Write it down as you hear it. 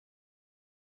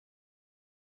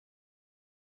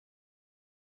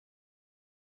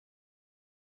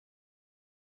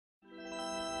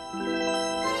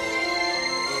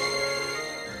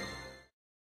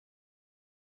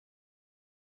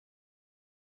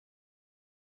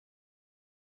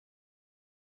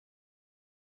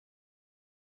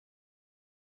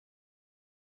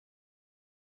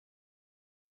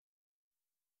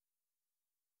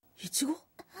イチゴ？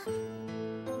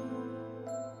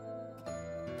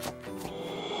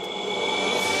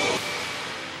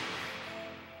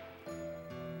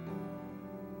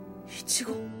イチ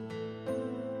ゴ？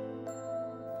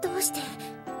どうして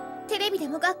テレビで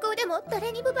も学校でも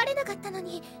誰にもバレなかったの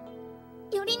に、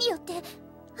よりによって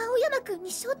青山くん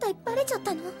に正体バレちゃっ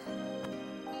たの？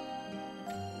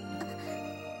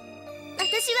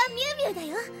私はミュウミュウ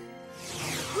だよ。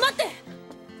待って！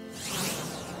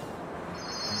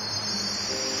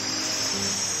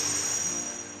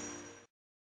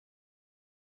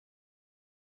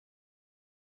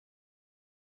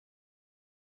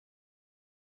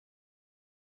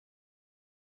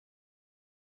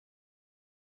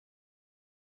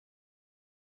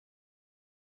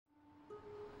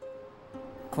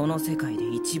この世界で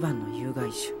一番の有害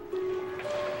種。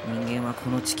人間はこ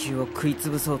の地球を食い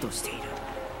潰そうとしている。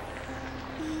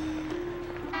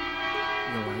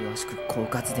弱々しく狡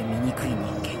猾で醜い人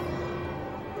間。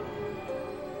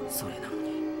それなの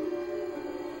に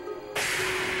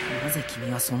なぜ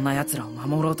君はそんな奴らを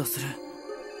守ろうとする？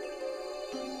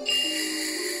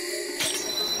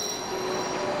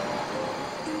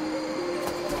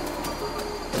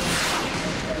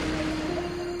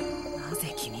な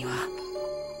ぜ君は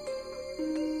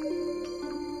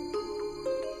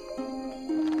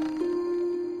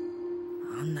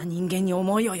あんな人間に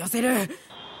思いを寄せる？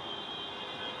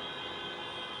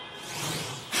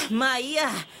まあいいや。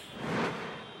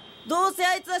どうせ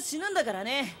あいつは死ぬんだから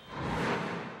ね。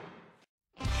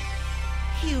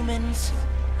 Humans,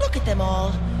 look at them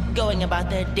all, going about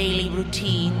their daily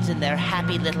routines and their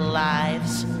happy little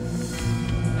lives.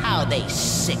 How they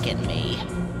sicken me.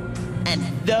 And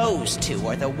those two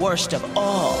are the worst of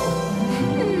all.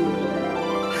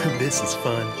 This is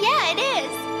fun. Yeah, it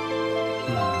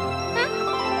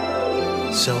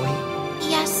is. Zoey?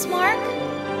 Yes, Mark?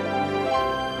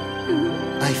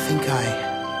 I think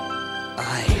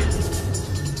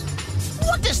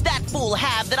What does that fool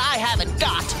have that I haven't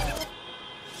got?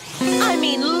 I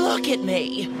mean, look at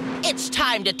me. It's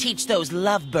time to teach those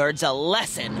lovebirds a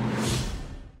lesson.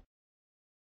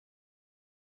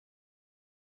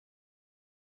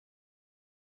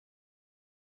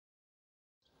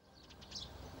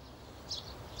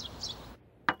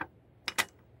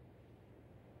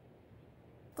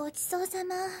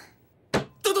 Gochisou-sama.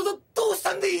 どうし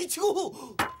たんでイチゴ？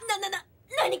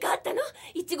何かあったの？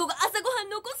イチゴが朝ごはん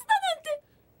残すだなんて。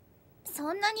そ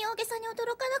んなに大げさに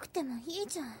驚かなくてもいい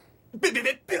じゃん。ベ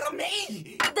ラメ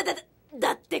イ。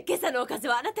だって今朝のおかず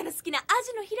はあなたの好きなア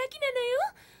ジの開きなのよ。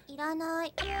いらな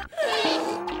い。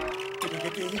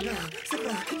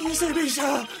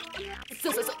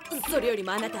それより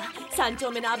もあなた3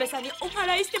丁目の安倍さんにお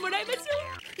祓いしてもらいましょ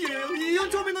う。いや4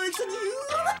丁目の駅舎に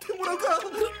占ってもらうか。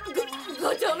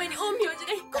5丁目に陰陽師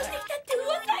が引っ越してきたって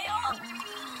噂よ。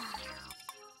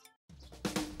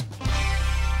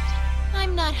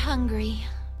I'm not hungry.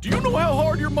 Do you know how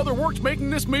hard your mother worked making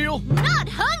this meal? Not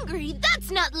hungry?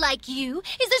 That's not like you.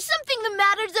 Is there something the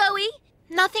matter, Zoey?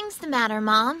 Nothing's the matter,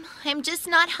 Mom. I'm just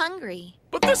not hungry.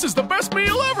 But this is the best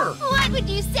meal ever! What would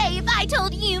you say if I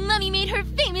told you Mommy made her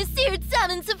famous seared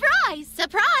salmon surprise?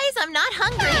 Surprise? I'm not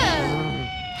hungry.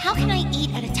 How can I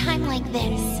eat at a time like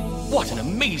this? What an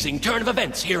amazing turn of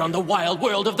events here on the wild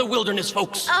world of the wilderness,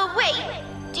 folks. Oh, wait.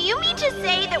 Do you mean to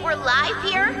say that we're live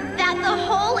here? That the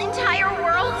whole entire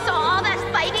world saw all that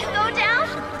fighting go down?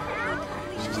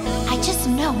 I just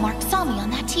know Mark saw me on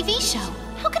that TV show.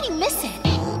 How could he miss it?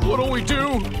 What'll we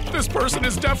do? This person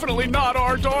is definitely not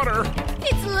our daughter.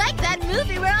 It's like that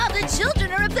movie where all the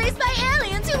children are replaced by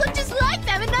aliens who look just like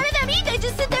them and none of them eat. They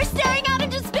just sit there staring out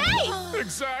into space.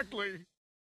 Exactly.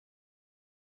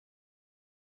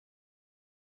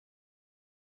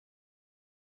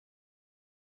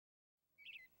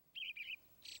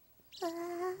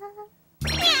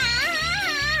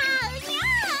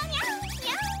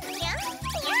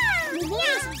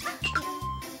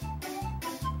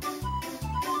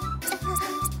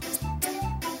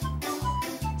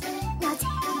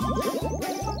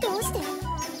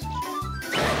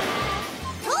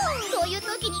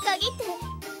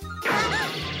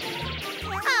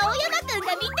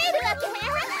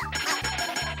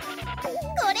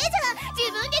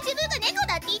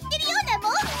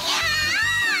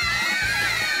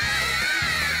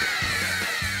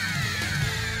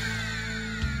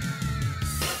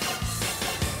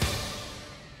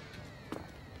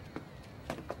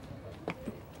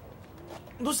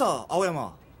 どうした青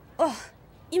山。あ、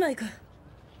今行く。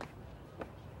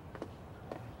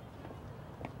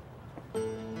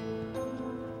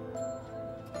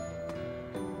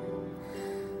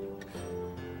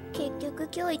結局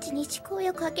今日一日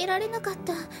声をかけられなかっ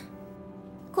た。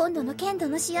今度の剣道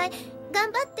の試合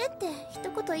頑張ってって一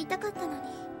言言いたかったのに、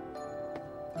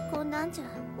こんなんじゃ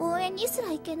応援にすら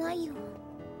行けないよ。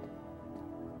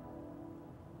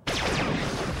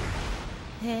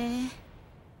へえ、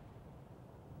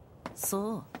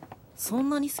そう、そん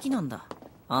なに好きなんだ、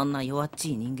あんな弱っ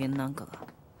ちい人間なんかが。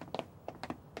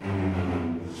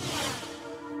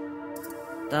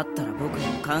だったら僕に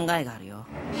も考えがあるよ。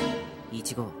イ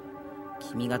チゴ、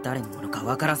君が誰のものか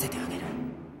分からせてあげる。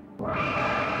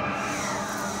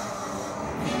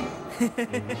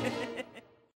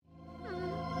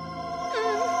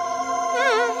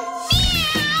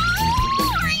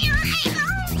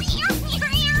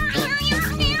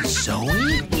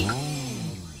Zoey?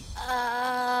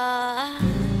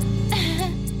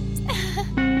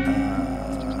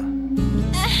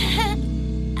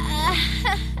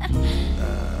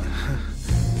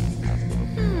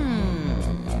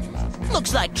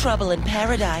 Looks like trouble in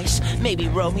paradise. Maybe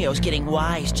Romeo's getting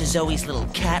wise to Zoe's little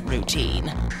cat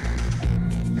routine.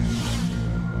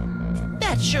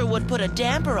 That sure would put a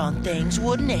damper on things,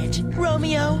 wouldn't it?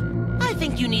 Romeo, I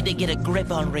think you need to get a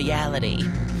grip on reality.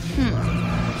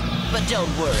 But don't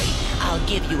worry, I'll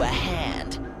give you a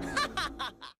hand.「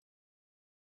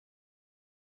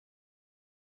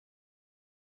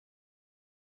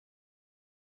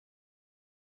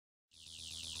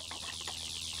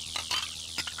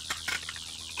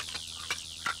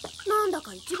なんだ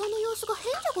かイチゴの様子が変じ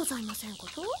ゃございませんこ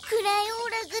と？」「暗いオー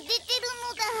ラが出てる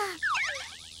のだ。」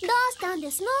「どうしたん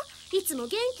ですの？いつも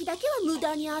元気だけは無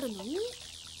駄にあるのに。」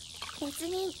「別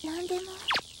に何でもいいものがあ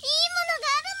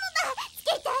るのだ。つ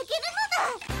けてあげるのだ。」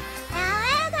「や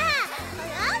めだ。や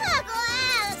だ怖い。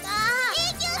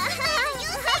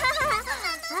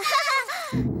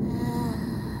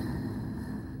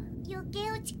余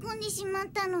計落ち込んでしまっ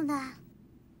たのだ。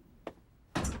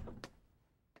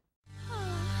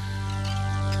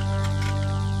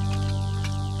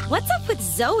What's up with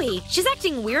Zoey? She's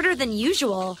acting weirder than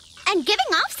usual. And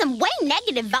giving off some way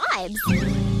negative vibes.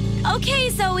 Okay,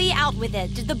 Zoey, out with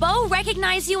it. Did the beau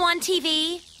recognize you on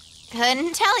TV?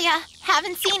 Couldn't tell ya.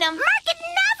 Haven't seen him. Mark could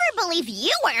never believe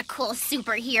you were a cool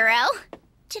superhero.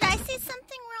 Did I say something wrong?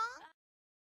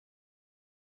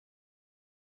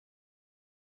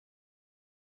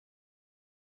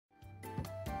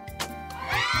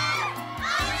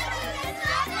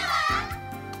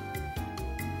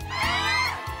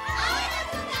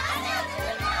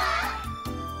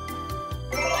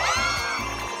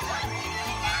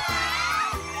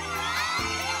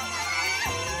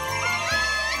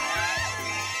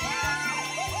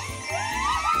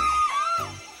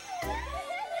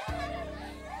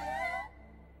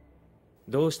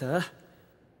「どうした？今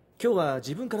日は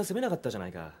自分から責めなかったじゃな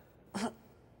いか。」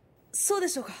そうで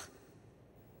しょうか。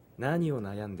何を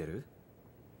悩んでる？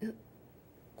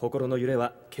心の揺れ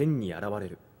は剣に現れ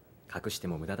る。隠して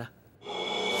も無駄だ。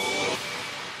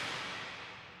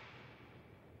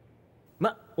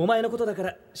ま、お前のことだか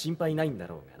ら心配ないんだ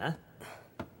ろうがな。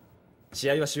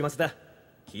試合は週末だ。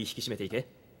気引き締めていけ。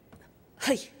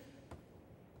はい。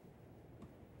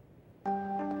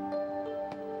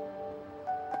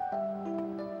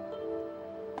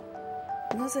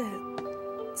なぜ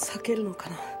避けるのか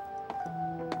な。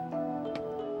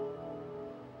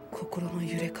心の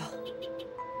揺れか。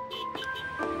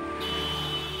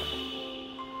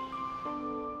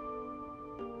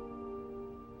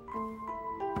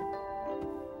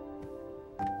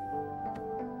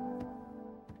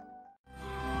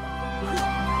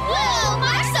Woo!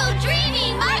 Mark's so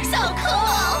dreamy! Mark's so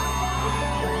cool!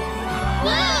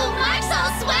 Woo! Mark's so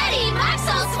sweaty! Mark's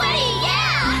so sweaty!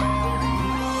 Yeah!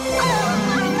 Oh,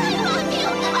 Mark, I love you! I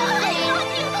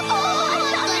love you! Oh,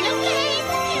 I'm gonna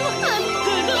faint! I'm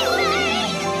gonna faint!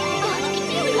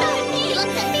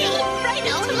 Look at me! Right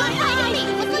now, look at me!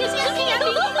 He's looking at me!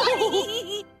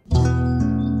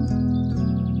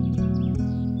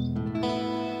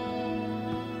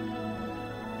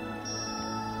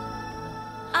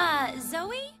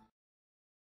 Zoey? "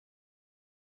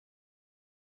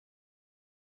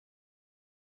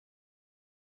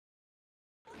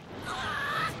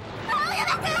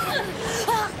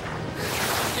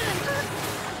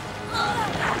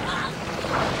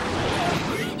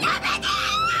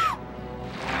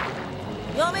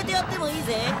やめてやってもいい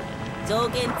ぜ。条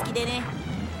件付きでね。」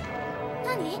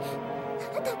何？あ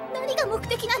なた何が目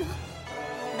的なの？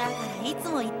だからいつ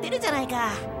も言ってるじゃない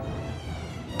か。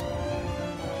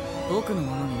僕の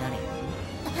ものになれ。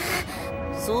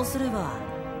そうすれば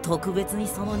特別に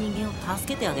その人間を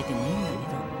助けてあげてもいいんだ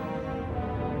けど。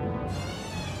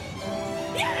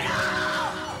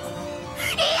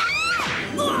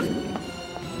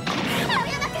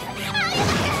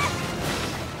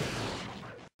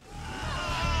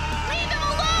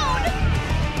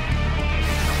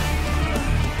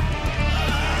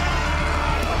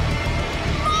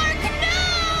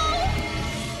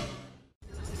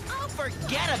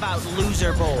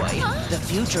Loser boy. The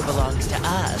future belongs to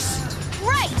us.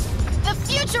 Right! The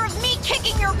future of me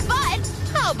kicking your butt!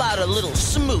 How about a little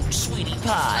smooch, sweetie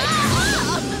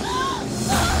pie?